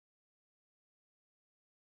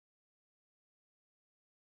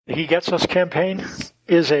He Gets Us campaign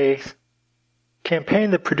is a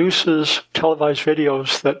campaign that produces televised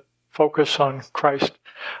videos that focus on Christ.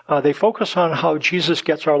 They focus on how Jesus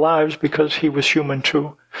gets our lives because he was human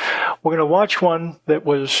too. We're going to watch one that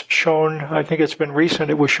was shown, I think it's been recent,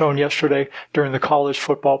 it was shown yesterday during the college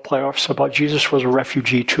football playoffs about Jesus was a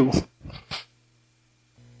refugee too.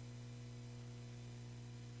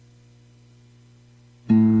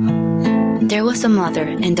 There was a mother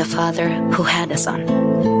and a father who had a son.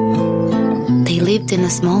 They lived in a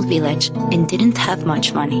small village and didn't have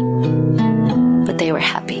much money, but they were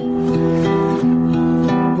happy.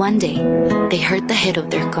 One day, they heard the head of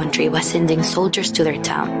their country was sending soldiers to their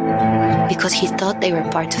town because he thought they were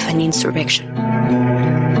part of an insurrection.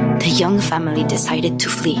 The young family decided to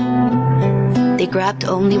flee. They grabbed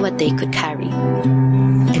only what they could carry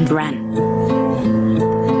and ran.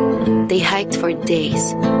 They hiked for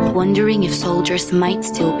days, wondering if soldiers might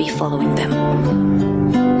still be following them.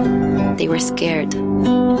 They were scared,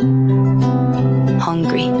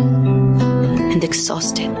 hungry, and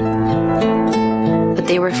exhausted. But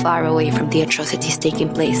they were far away from the atrocities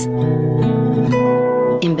taking place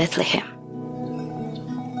in Bethlehem.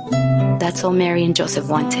 That's all Mary and Joseph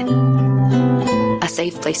wanted, a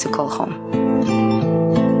safe place to call home.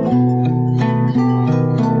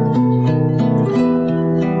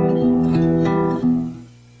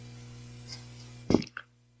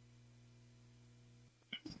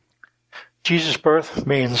 Jesus' birth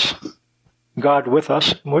means God with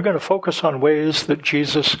us. And we're going to focus on ways that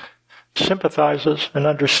Jesus sympathizes and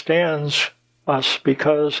understands us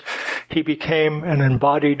because he became an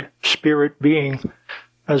embodied spirit being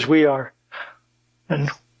as we are. And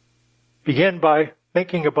begin by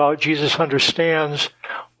thinking about Jesus understands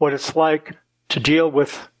what it's like to deal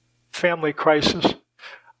with family crisis.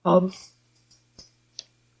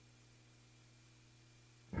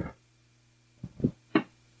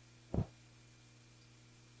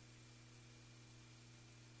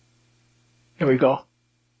 Here we go.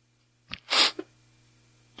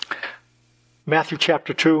 Matthew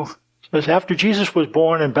chapter 2 says, after Jesus was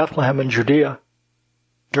born in Bethlehem in Judea,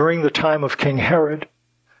 during the time of King Herod,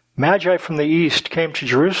 Magi from the east came to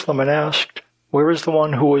Jerusalem and asked, where is the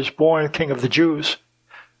one who was born King of the Jews?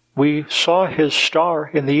 We saw his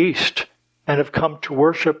star in the east and have come to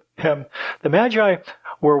worship him. The Magi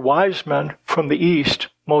were wise men from the east,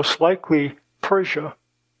 most likely Persia,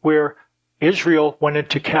 where Israel went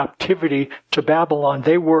into captivity to Babylon.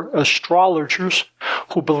 They were astrologers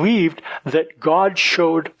who believed that God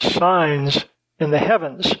showed signs in the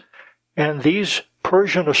heavens. And these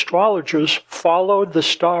Persian astrologers followed the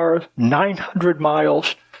star 900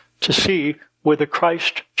 miles to see where the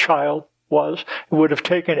Christ child was. It would have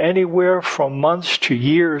taken anywhere from months to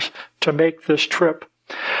years to make this trip.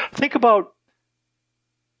 Think about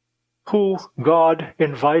who God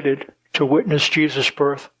invited to witness Jesus'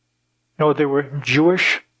 birth. No, they were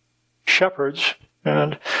Jewish shepherds,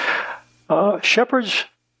 and shepherds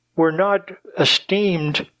were not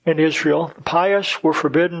esteemed in Israel. The pious were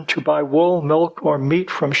forbidden to buy wool, milk, or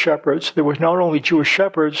meat from shepherds. There was not only Jewish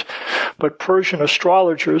shepherds, but Persian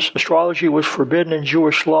astrologers. Astrology was forbidden in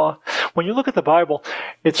Jewish law. When you look at the Bible,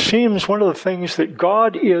 it seems one of the things that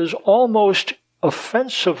God is almost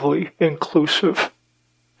offensively inclusive.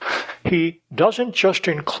 He doesn't just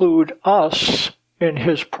include us in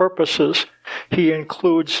his purposes, he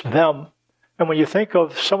includes them. And when you think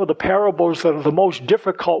of some of the parables that are the most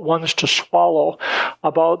difficult ones to swallow,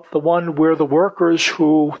 about the one where the workers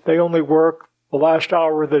who they only work the last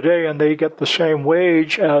hour of the day and they get the same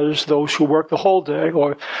wage as those who work the whole day,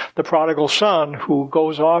 or the prodigal son who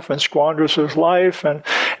goes off and squanders his life and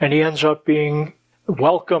he ends up being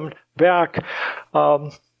welcomed back.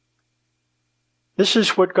 This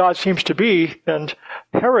is what God seems to be, and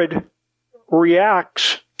Herod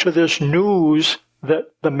reacts to this news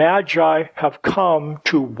that the Magi have come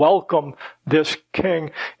to welcome this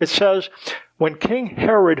king. It says, when King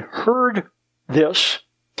Herod heard this,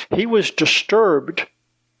 he was disturbed,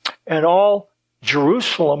 and all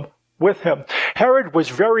Jerusalem with him. Herod was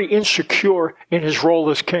very insecure in his role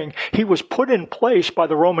as king. He was put in place by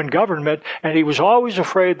the Roman government, and he was always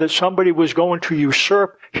afraid that somebody was going to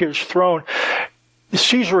usurp his throne.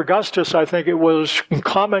 Caesar Augustus, I think it was, in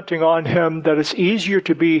commenting on him, that it's easier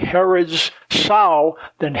to be Herod's sow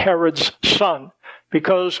than Herod's son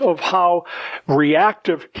because of how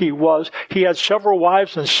reactive he was. He had several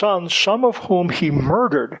wives and sons, some of whom he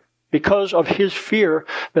murdered because of his fear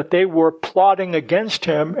that they were plotting against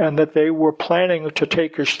him and that they were planning to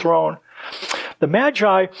take his throne. The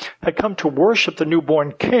Magi had come to worship the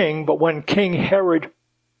newborn king, but when King Herod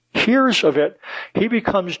hears of it, he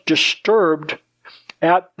becomes disturbed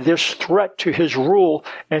at this threat to his rule,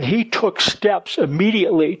 and he took steps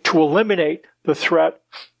immediately to eliminate the threat.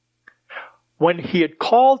 When he had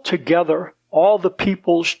called together all the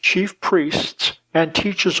people's chief priests and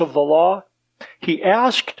teachers of the law, he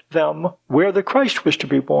asked them where the Christ was to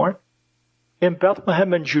be born. In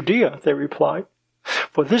Bethlehem in Judea, they replied,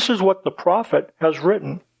 for this is what the prophet has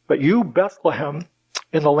written. But you, Bethlehem,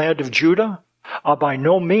 in the land of Judah, are by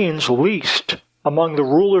no means least among the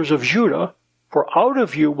rulers of Judah, for out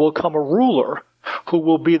of you will come a ruler who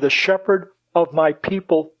will be the shepherd of my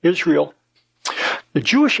people Israel. The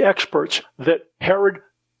Jewish experts that Herod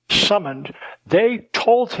summoned, they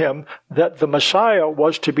told him that the Messiah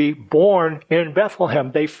was to be born in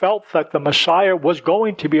Bethlehem. They felt that the Messiah was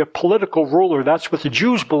going to be a political ruler. That's what the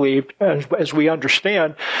Jews believed, as we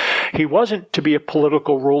understand. He wasn't to be a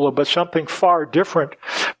political ruler, but something far different.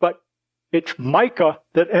 But it's Micah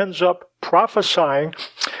that ends up prophesying,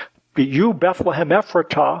 you, Bethlehem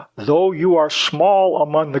Ephratah, though you are small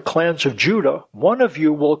among the clans of Judah, one of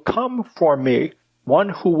you will come for me, one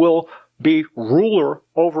who will be ruler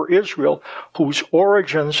over Israel, whose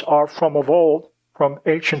origins are from of old, from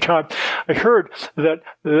ancient time. I heard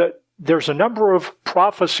that there's a number of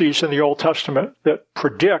prophecies in the Old Testament that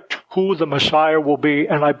predict who the Messiah will be,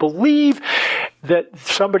 and I believe that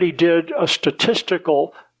somebody did a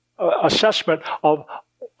statistical assessment of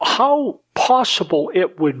how possible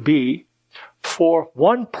it would be for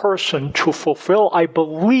one person to fulfill, I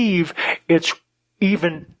believe it's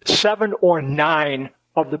even 7 or 9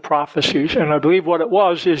 of the prophecies. And I believe what it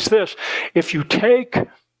was is this: if you take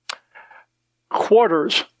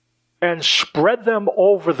quarters and spread them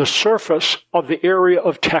over the surface of the area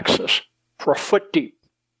of Texas for a foot deep.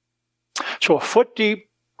 So a foot deep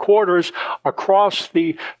quarters across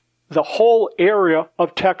the whole area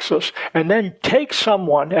of Texas, and then take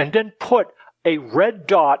someone and then put a red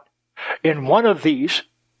dot in one of these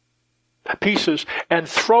pieces and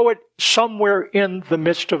throw it somewhere in the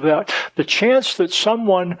midst of that. The chance that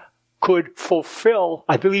someone could fulfill,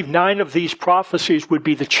 I believe 9 of these prophecies, would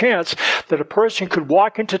be the chance that a person could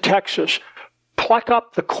walk into Texas, pluck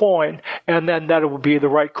up the coin, and then that would be the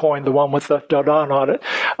right coin, the one with the dot on it.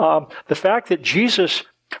 The fact that Jesus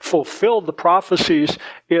fulfilled the prophecies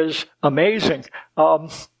is amazing.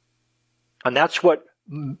 And that's what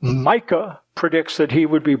Micah predicts, that he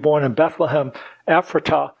would be born in Bethlehem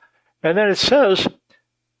Ephratah. And then it says,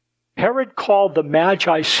 Herod called the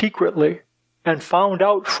Magi secretly and found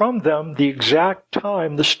out from them the exact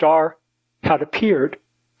time the star had appeared.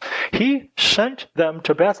 He sent them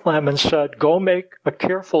to Bethlehem and said, go make a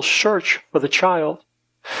careful search for the child.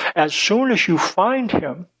 As soon as you find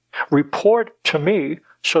him, report to me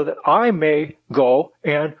so that I may go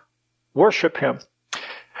and worship him.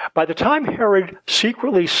 By the time Herod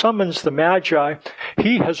secretly summons the Magi,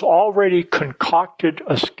 he has already concocted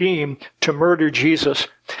a scheme to murder Jesus.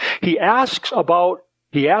 He asks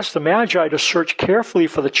the Magi to search carefully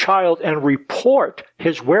for the child and report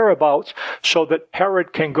his whereabouts so that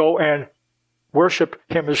Herod can go and worship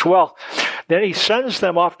him as well. Then he sends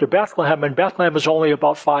them off to Bethlehem, and Bethlehem is only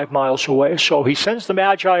about 5 miles away. So he sends the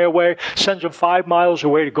Magi away, sends them 5 miles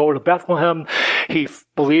away to go to Bethlehem. He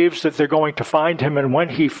believes that they're going to find him, and when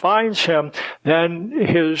he finds him, then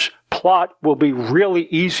his plot will be really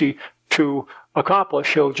easy to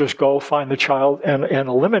accomplish. He'll just go find the child and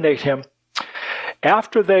eliminate him.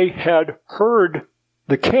 After they had heard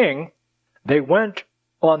the king, they went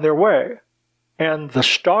on their way. And the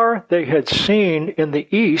star they had seen in the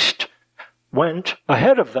east went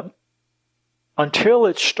ahead of them until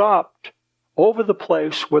it stopped over the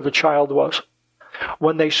place where the child was.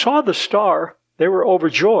 When they saw the star, they were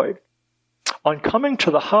overjoyed. On coming to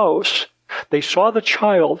the house, they saw the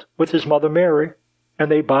child with his mother Mary, and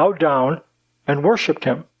they bowed down and worshipped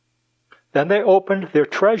him. Then they opened their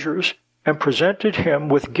treasures and presented him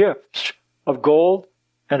with gifts of gold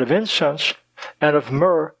and of incense and of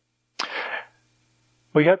myrrh.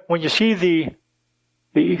 When you see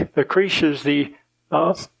the creases, the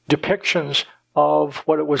depictions of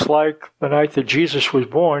what it was like the night that Jesus was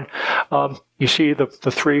born, you see the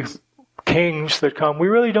 3 kings that come. We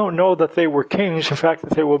really don't know that they were kings. In fact,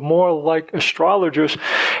 that they were more like astrologers.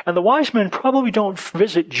 And the wise men probably don't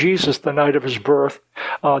visit Jesus the night of his birth.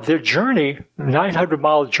 Their journey,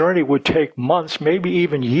 900-mile journey, would take months, maybe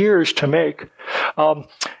even years to make.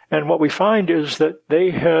 And what we find is that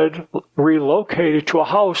they had relocated to a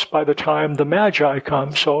house by the time the Magi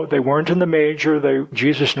come. So they weren't in the manger.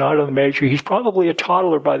 Jesus not in the manger. He's probably a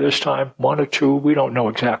toddler by this time, 1 or 2. We don't know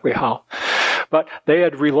exactly how. But they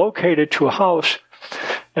had relocated to a house.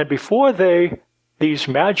 And before these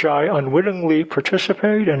Magi unwittingly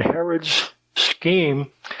participate in Herod's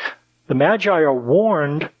scheme, The Magi are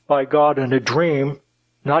warned by God in a dream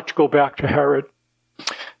not to go back to Herod.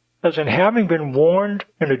 As in having been warned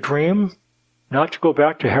in a dream not to go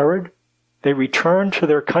back to Herod, they returned to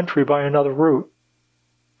their country by another route.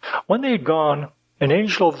 When they had gone, an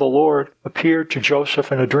angel of the Lord appeared to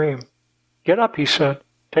Joseph in a dream. "Get up," he said,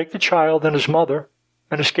 "take the child and his mother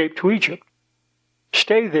and escape to Egypt.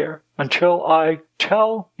 Stay there until I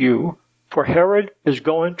tell you, for Herod is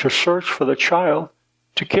going to search for the child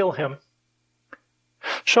to kill him."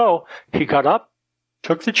 So he got up,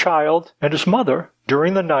 took the child and his mother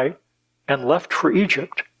during the night, and left for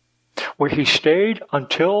Egypt, where he stayed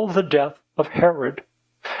until the death of Herod.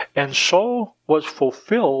 And so was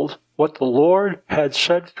fulfilled what the Lord had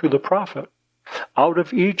said through the prophet, "Out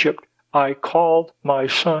of Egypt I called my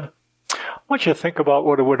son." I want you to think about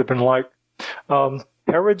what it would have been like.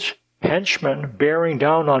 Herod's henchmen bearing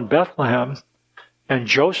down on Bethlehem, and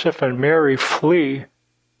Joseph and Mary flee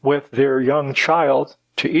with their young child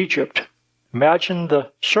to Egypt. Imagine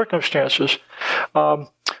the circumstances.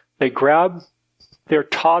 They grab their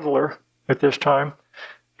toddler at this time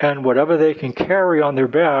and whatever they can carry on their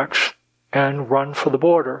backs and run for the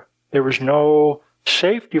border. There was no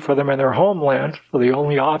safety for them in their homeland, so the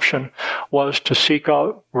only option was to seek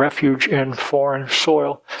out refuge in foreign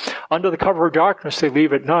soil. Under the cover of darkness, they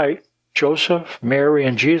leave at night. Joseph, Mary,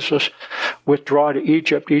 and Jesus withdraw to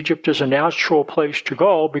Egypt. Egypt is a natural place to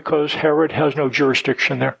go because Herod has no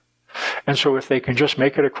jurisdiction there. And so if they can just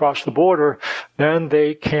make it across the border, then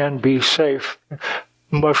they can be safe.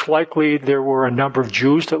 Most likely there were a number of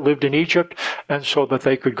Jews that lived in Egypt, and so that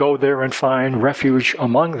they could go there and find refuge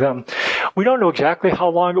among them. We don't know exactly how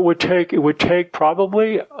long it would take. It would take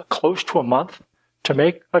probably close to a month to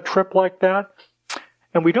make a trip like that.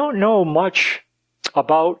 And we don't know much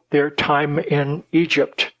about their time in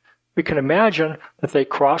Egypt. We can imagine that they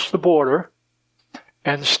crossed the border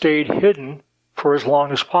and stayed hidden for as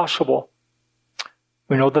long as possible.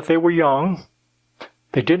 We know that they were young.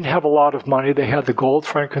 They didn't have a lot of money. They had the gold,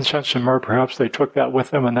 frankincense, and myrrh. Perhaps they took that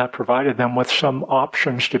with them, and that provided them with some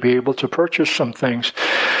options to be able to purchase some things.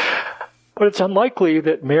 But it's unlikely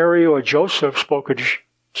that Mary or Joseph spoke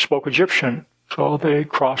Egyptian. So they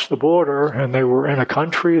crossed the border, and they were in a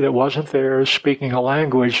country that wasn't theirs, speaking a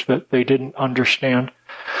language that they didn't understand.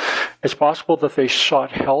 It's possible that they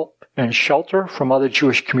sought help and shelter from other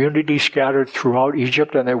Jewish communities scattered throughout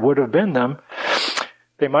Egypt, and there would have been them.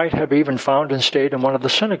 They might have even found and stayed in one of the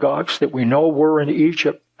synagogues that we know were in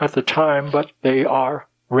Egypt at the time, but they are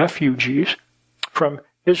refugees from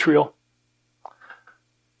Israel.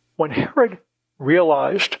 When Herod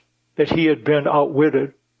realized that he had been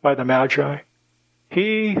outwitted by the Magi,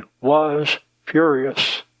 he was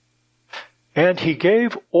furious, and he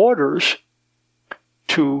gave orders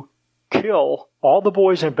to kill all the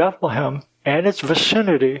boys in Bethlehem and its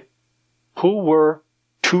vicinity who were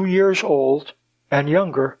 2 years old and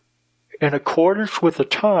younger, in accordance with the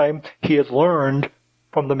time he had learned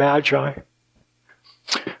from the Magi.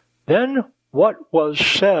 Then what was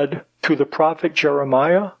said through the prophet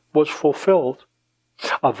Jeremiah was fulfilled.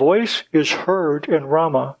 A voice is heard in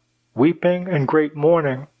Ramah, weeping and great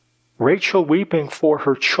mourning, Rachel weeping for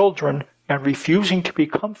her children and refusing to be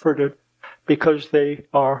comforted because they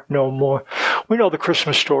are no more. We know the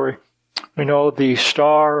Christmas story. We know the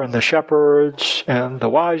star and the shepherds and the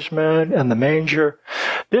wise men and the manger.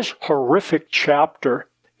 This horrific chapter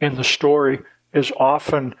in the story is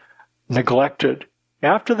often neglected.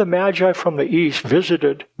 After the Magi from the east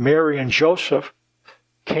visited Mary and Joseph,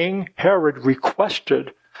 King Herod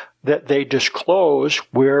requested that they disclose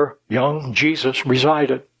where young Jesus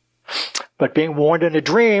resided. But being warned in a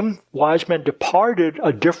dream, wise men departed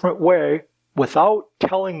a different way without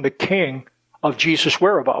telling the king of Jesus'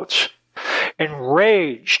 whereabouts.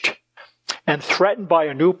 Enraged and threatened by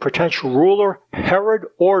a new potential ruler, Herod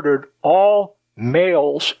ordered all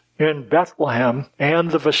males in Bethlehem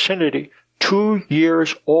and the vicinity, 2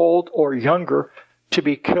 years old or younger, to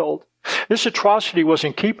be killed. This atrocity was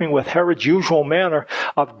in keeping with Herod's usual manner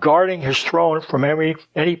of guarding his throne from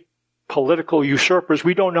any political usurpers.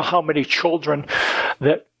 We don't know how many children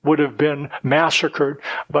that would have been massacred,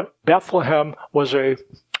 but Bethlehem was a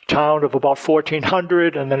town of about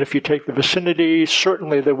 1,400, and then if you take the vicinity,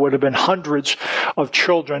 certainly there would have been hundreds of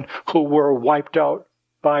children who were wiped out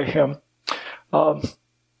by him.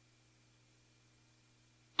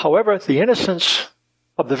 However, the innocence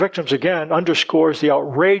of the victims again underscores the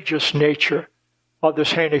outrageous nature of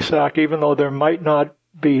this heinous act. Even though there might not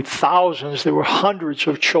be thousands, there were hundreds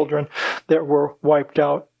of children that were wiped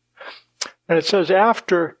out. And it says,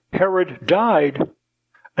 after Herod died,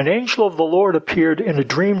 an angel of the Lord appeared in a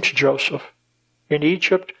dream to Joseph in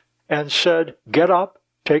Egypt and said, "Get up,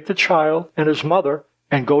 take the child and his mother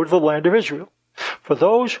and go to the land of Israel. For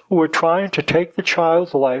those who were trying to take the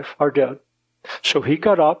child's life are dead. So he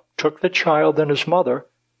got up, took the child and his mother,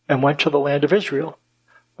 and went to the land of Israel.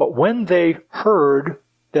 But when they heard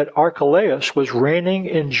that Archelaus was reigning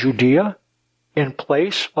in Judea in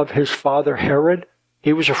place of his father Herod,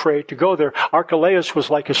 he was afraid to go there. Archelaus was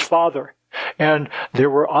like his father, and there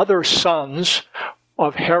were other sons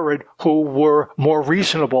of Herod who were more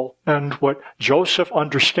reasonable. And what Joseph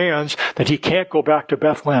understands, that he can't go back to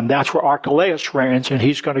Bethlehem. That's where Archelaus reigns, and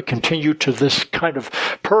he's going to continue to this kind of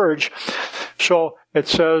purge. So it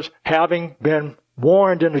says, having been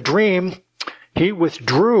warned in a dream, he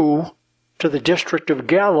withdrew to the district of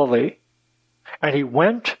Galilee, and he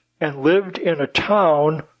went and lived in a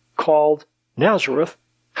town called Nazareth.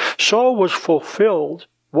 So was fulfilled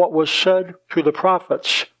what was said through the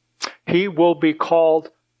prophets. He will be called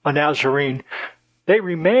a Nazarene. They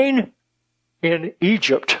remain in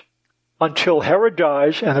Egypt until Herod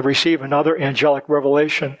dies and they receive another angelic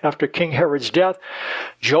revelation. After King Herod's death,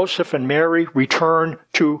 Joseph and Mary return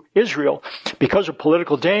to Israel. Because of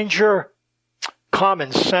political danger,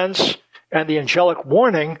 common sense, and the angelic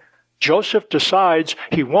warning, Joseph decides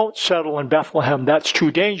he won't settle in Bethlehem. That's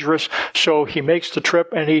too dangerous. So he makes the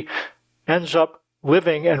trip and he ends up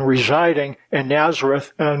living and residing in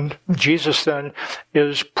Nazareth. And Jesus then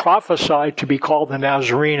is prophesied to be called the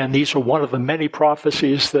Nazarene. And these are one of the many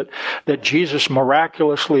prophecies that Jesus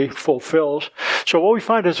miraculously fulfills. So what we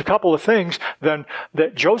find is a couple of things then,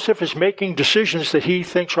 that Joseph is making decisions that he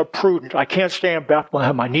thinks are prudent. I can't stay in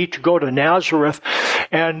Bethlehem. I need to go to Nazareth.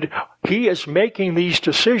 And he is making these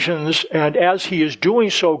decisions, and as he is doing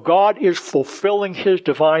so, God is fulfilling his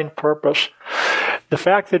divine purpose. The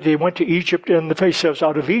fact that they went to Egypt, and the face says,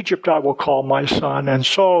 out of Egypt I will call my son. And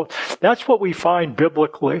so that's what we find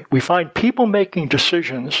biblically. We find people making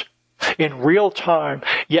decisions in real time,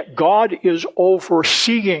 yet God is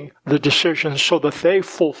overseeing the decisions so that they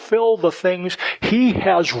fulfill the things he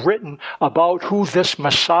has written about who this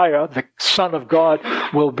Messiah, the Son of God,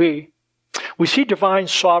 will be. We see divine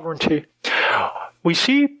sovereignty. We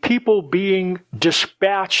see people being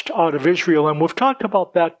dispatched out of Israel, and we've talked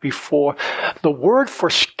about that before. The word for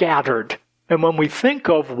scattered, and when we think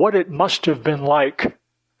of what it must have been like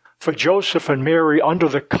for Joseph and Mary under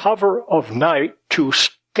the cover of night to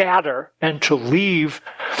scatter and to leave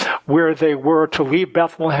where they were, to leave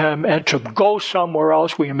Bethlehem and to go somewhere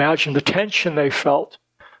else, we imagine the tension they felt.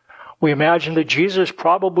 We imagine that Jesus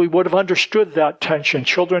probably would have understood that tension.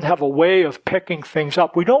 Children have a way of picking things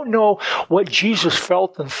up. We don't know what Jesus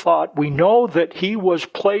felt and thought. We know that he was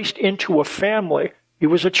placed into a family. He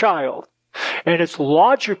was a child. And it's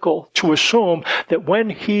logical to assume that when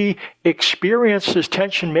he experiences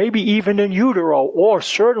tension, maybe even in utero, or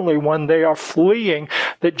certainly when they are fleeing,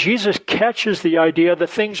 that Jesus catches the idea that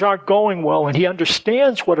things aren't going well, and he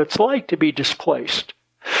understands what it's like to be displaced.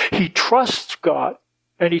 He trusts God.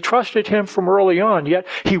 And he trusted him from early on, yet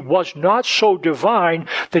he was not so divine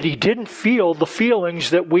that he didn't feel the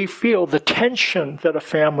feelings that we feel, the tension that a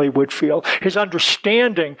family would feel, his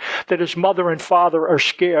understanding that his mother and father are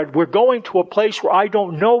scared. We're going to a place where I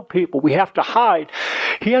don't know people. We have to hide.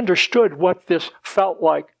 He understood what this felt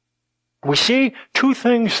like. We see two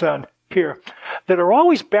things then here that are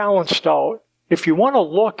always balanced out. If you want to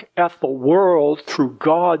look at the world through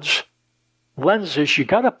God's lenses, you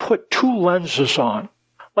got to put two lenses on.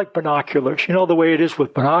 Like binoculars. You know the way it is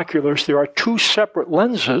with binoculars. There are two separate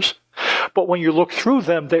lenses, but when you look through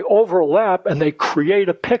them, they overlap and they create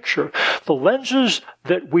a picture. The lenses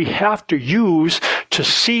that we have to use to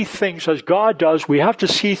see things as God does, we have to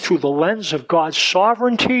see through the lens of God's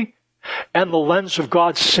sovereignty and the lens of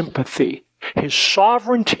God's sympathy. His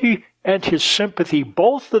sovereignty and his sympathy,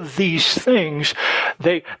 both of these things,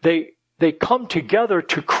 they come together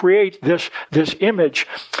to create this image.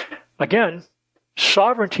 Again,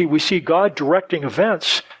 sovereignty, we see God directing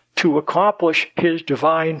events to accomplish his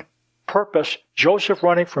divine purpose. Joseph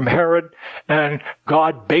running from Herod and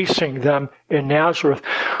God basing them in Nazareth.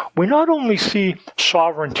 We not only see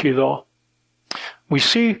sovereignty, though, we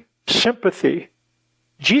see sympathy.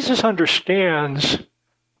 Jesus understands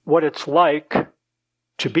what it's like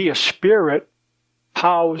to be a spirit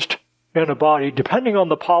housed in a body, depending on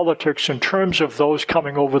the politics in terms of those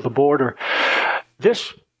coming over the border.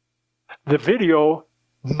 The video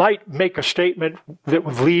might make a statement that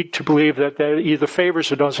would lead to believe that either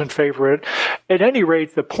favors or doesn't favor it. At any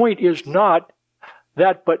rate, the point is not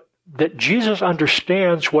that, but that Jesus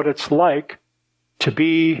understands what it's like to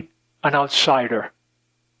be an outsider.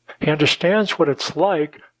 He understands what it's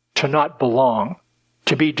like to not belong,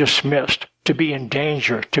 to be dismissed. to be in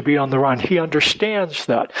danger, to be on the run. He understands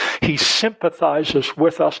that. He sympathizes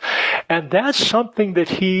with us. And that's something that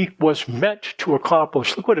he was meant to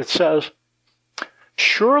accomplish. Look what it says.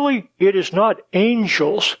 Surely it is not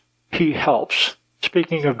angels he helps,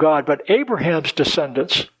 speaking of God, but Abraham's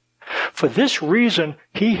descendants. For this reason,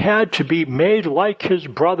 he had to be made like his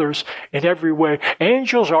brothers in every way.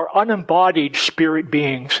 Angels are unembodied spirit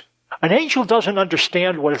beings. An angel doesn't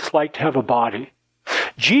understand what it's like to have a body.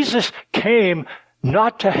 Jesus came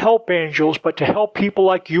not to help angels, but to help people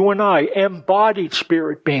like you and I, embodied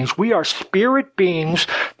spirit beings. We are spirit beings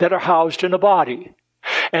that are housed in a body.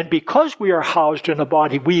 And because we are housed in a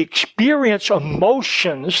body, we experience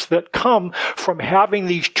emotions that come from having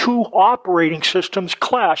these two operating systems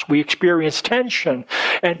clash. We experience tension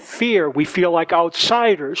and fear. We feel like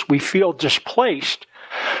outsiders. We feel displaced.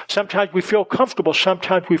 Sometimes we feel comfortable.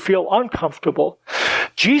 Sometimes we feel uncomfortable.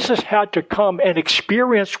 Jesus had to come and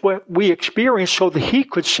experience what we experience so that he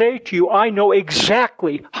could say to you, I know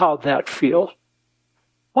exactly how that feels.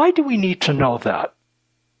 Why do we need to know that?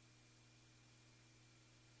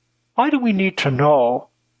 Why do we need to know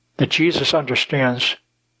that Jesus understands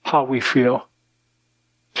how we feel?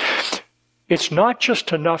 It's not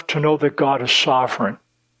just enough to know that God is sovereign.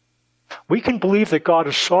 We can believe that God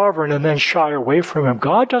is sovereign and then shy away from him.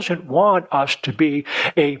 God doesn't want us to be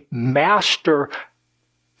a master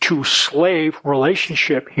to slave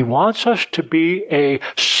relationship. He wants us to be a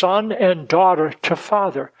son and daughter to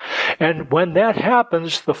father. And when that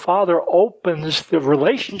happens, the father opens the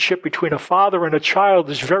relationship between a father and a child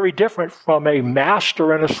is very different from a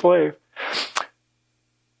master and a slave.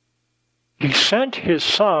 He sent his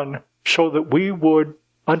son so that we would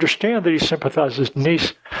understand that he sympathizes.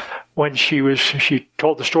 Denise, when she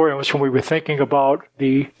told the story, it was when we were thinking about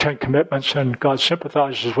the 10 Commitments and God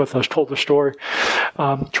sympathizes with us, told the story,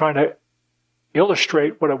 trying to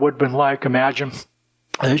illustrate what it would have been like. Imagine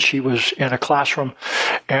that she was in a classroom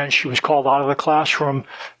and she was called out of the classroom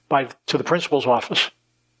to the principal's office.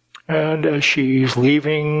 And as she's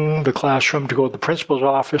leaving the classroom to go to the principal's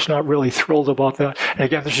office, not really thrilled about that. And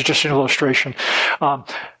again, this is just an illustration.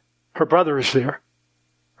 Her brother is there.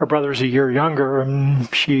 Her brother's a year younger,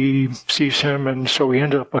 and she sees him, and so he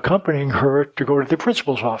ended up accompanying her to go to the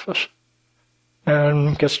principal's office.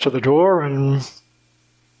 And gets to the door, and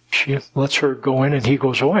she lets her go in, and he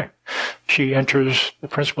goes away. She enters the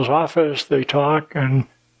principal's office, they talk, and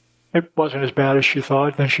it wasn't as bad as she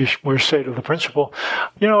thought. Then she would say to the principal,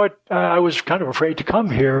 I was kind of afraid to come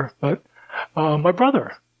here, but my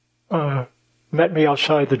brother met me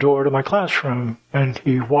outside the door to my classroom, and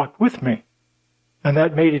he walked with me. And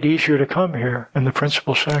that made it easier to come here. And the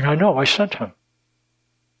principal saying, I know, I sent him.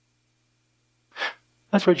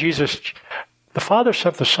 That's what the Father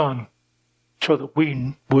sent the Son so that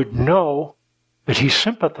we would know that he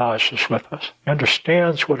sympathizes with us. He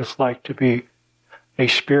understands what it's like to be a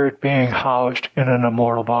spirit being housed in an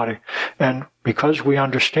immortal body. And because we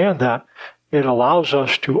understand that, it allows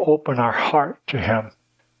us to open our heart to him.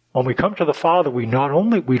 When we come to the Father, we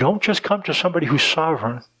don't just come to somebody who's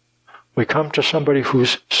sovereign. We come to somebody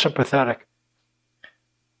who's sympathetic.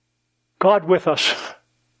 God with us.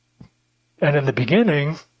 And in the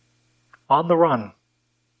beginning, on the run.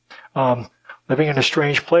 Living in a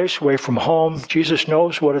strange place, away from home. Jesus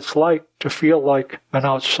knows what it's like to feel like an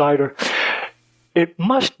outsider. It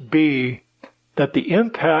must be that the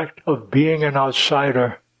impact of being an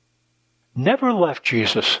outsider never left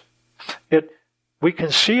Jesus. We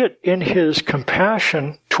can see it in his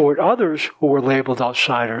compassion toward others who were labeled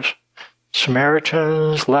outsiders.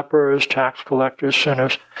 Samaritans, lepers, tax collectors,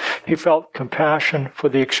 sinners. He felt compassion for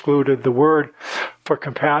the excluded. The word for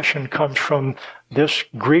compassion comes from this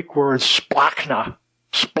Greek word, splachna.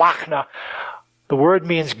 Splachna. The word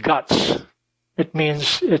means guts. It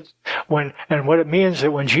means what it means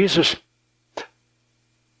that when Jesus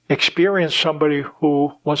experienced somebody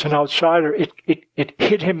who was an outsider, it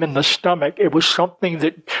hit him in the stomach. It was something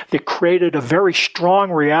that created a very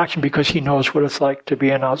strong reaction because he knows what it's like to be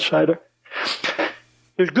an outsider.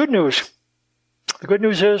 There's good news. The good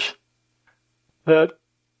news is that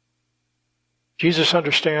Jesus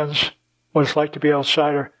understands what it's like to be an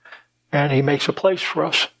outsider, and he makes a place for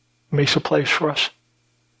us. He makes a place for us.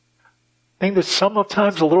 The thing that's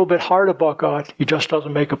sometimes a little bit hard about God, he just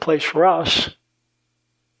doesn't make a place for us.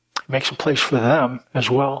 He makes a place for them as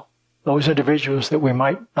well. Those individuals that we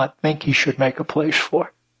might not think he should make a place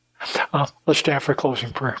for. Let's stand for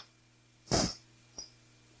closing prayer.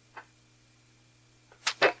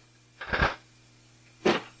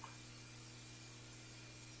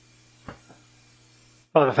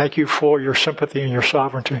 Father, thank you for your sympathy and your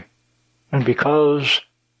sovereignty. And because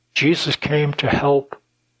Jesus came to help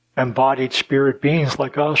embodied spirit beings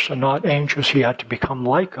like us and not angels. He had to become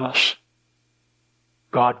like us.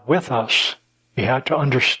 God with us. He had to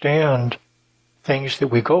understand things that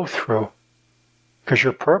we go through. Because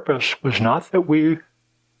your purpose was not that we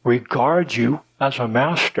regard you as a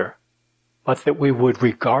master, but that we would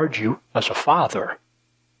regard you as a father.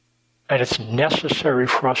 And it's necessary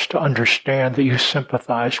for us to understand that you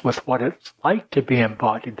sympathize with what it's like to be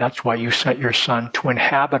embodied. That's why you sent your son to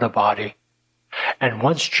inhabit a body. And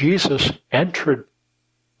once Jesus entered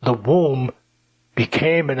the womb,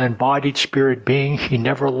 became an embodied spirit being, he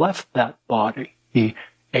never left that body. He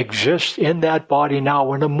exists in that body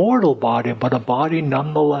now, an immortal body, but a body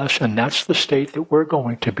nonetheless, and that's the state that we're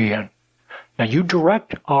going to be in. Now you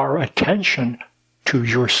direct our attention to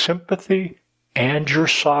your sympathy and your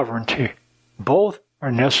sovereignty. Both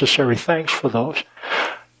are necessary. Thanks for those.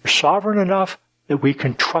 You're sovereign enough that we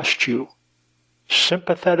can trust you.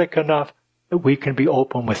 Sympathetic enough that we can be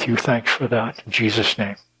open with you. Thanks for that. In Jesus'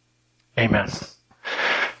 name, amen.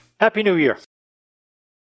 Happy New Year.